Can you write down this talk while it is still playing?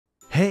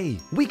Hey,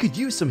 we could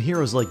use some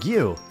heroes like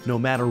you. No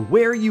matter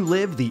where you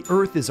live, the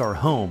Earth is our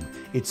home.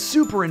 It's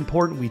super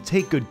important we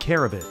take good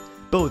care of it.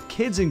 Both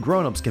kids and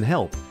grown-ups can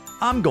help.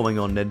 I'm going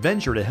on an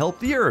adventure to help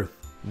the Earth.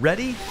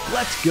 Ready?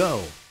 Let's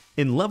go!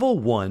 In level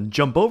 1,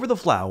 jump over the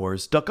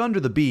flowers, duck under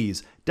the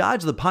bees,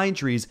 dodge the pine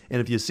trees, and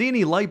if you see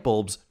any light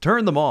bulbs,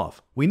 turn them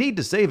off. We need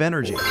to save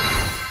energy.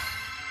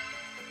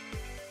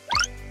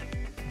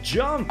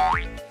 Jump!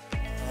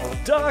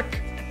 Duck!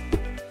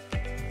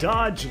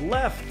 Dodge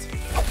left!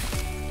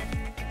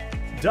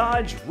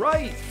 Dodge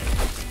right!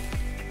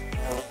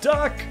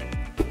 Duck!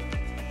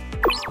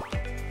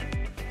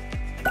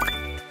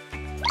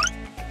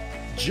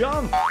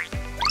 Jump!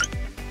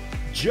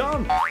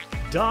 Jump!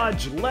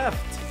 Dodge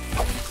left!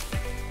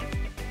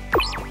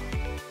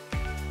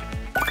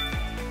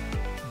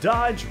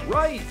 Dodge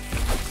right!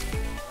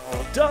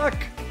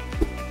 Duck!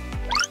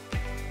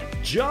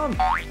 Jump!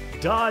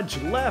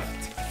 Dodge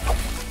left!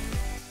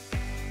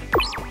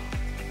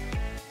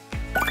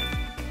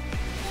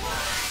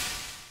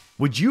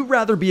 Would you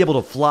rather be able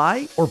to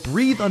fly or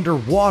breathe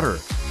underwater?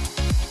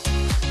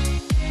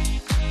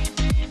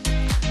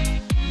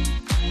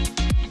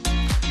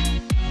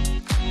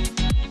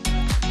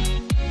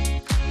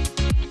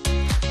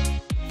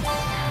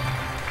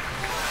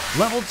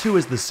 Level 2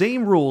 is the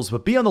same rules,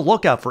 but be on the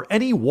lookout for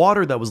any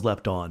water that was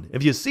left on.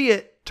 If you see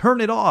it,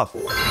 turn it off.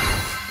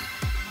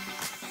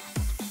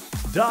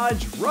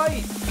 Dodge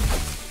right.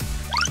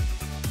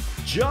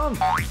 Jump.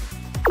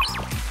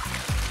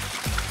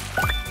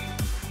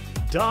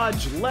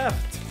 Dodge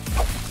left.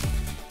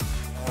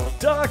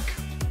 Duck.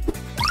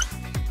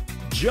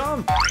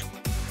 Jump.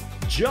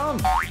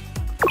 Jump.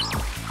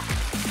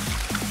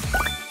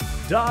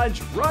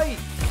 Dodge right.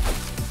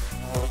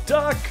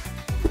 Duck.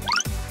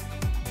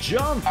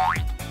 Jump.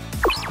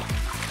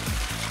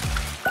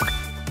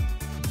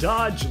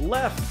 Dodge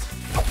left.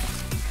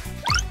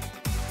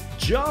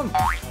 Jump.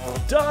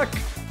 Duck.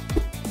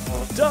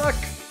 Duck.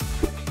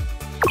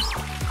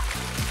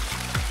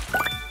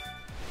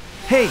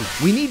 Hey,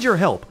 we need your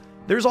help.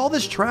 There's all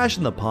this trash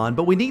in the pond,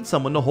 but we need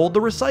someone to hold the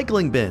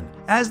recycling bin.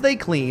 As they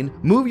clean,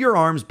 move your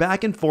arms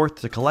back and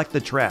forth to collect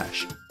the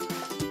trash.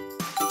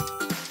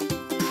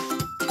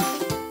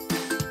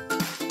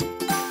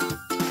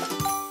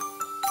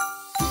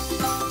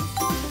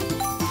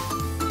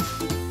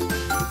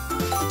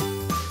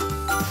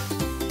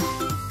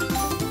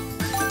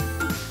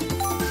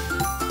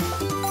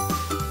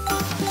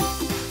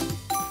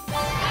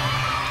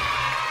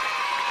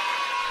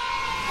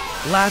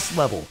 Last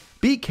level.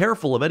 Be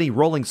careful of any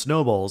rolling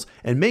snowballs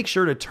and make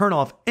sure to turn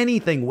off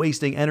anything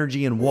wasting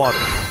energy and water.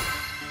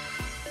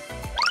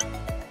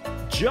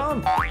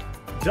 Jump!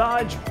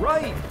 Dodge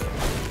right!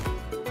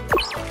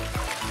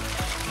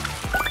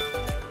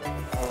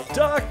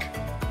 Duck!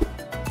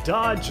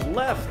 Dodge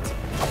left!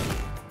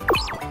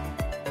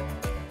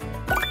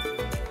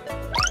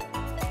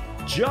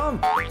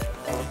 Jump!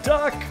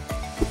 Duck!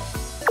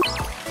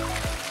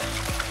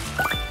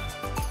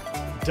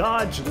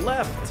 Dodge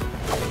left!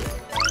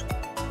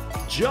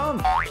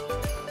 Jump!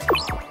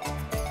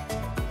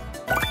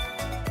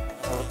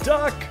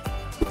 Duck!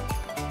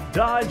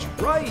 Dodge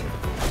right!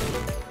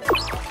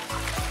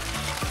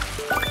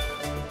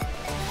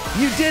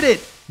 You did it!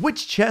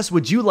 Which chest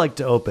would you like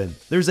to open?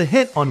 There's a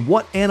hint on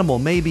what animal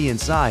may be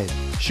inside.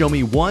 Show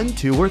me 1,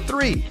 2, or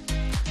 3.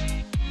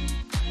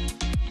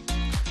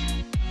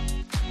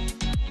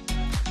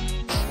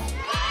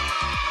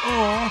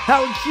 Aw,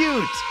 how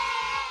cute!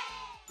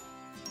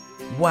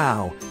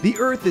 Wow, the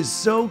Earth is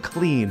so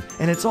clean,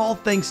 and it's all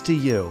thanks to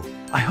you.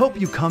 I hope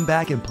you come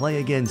back and play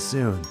again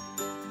soon.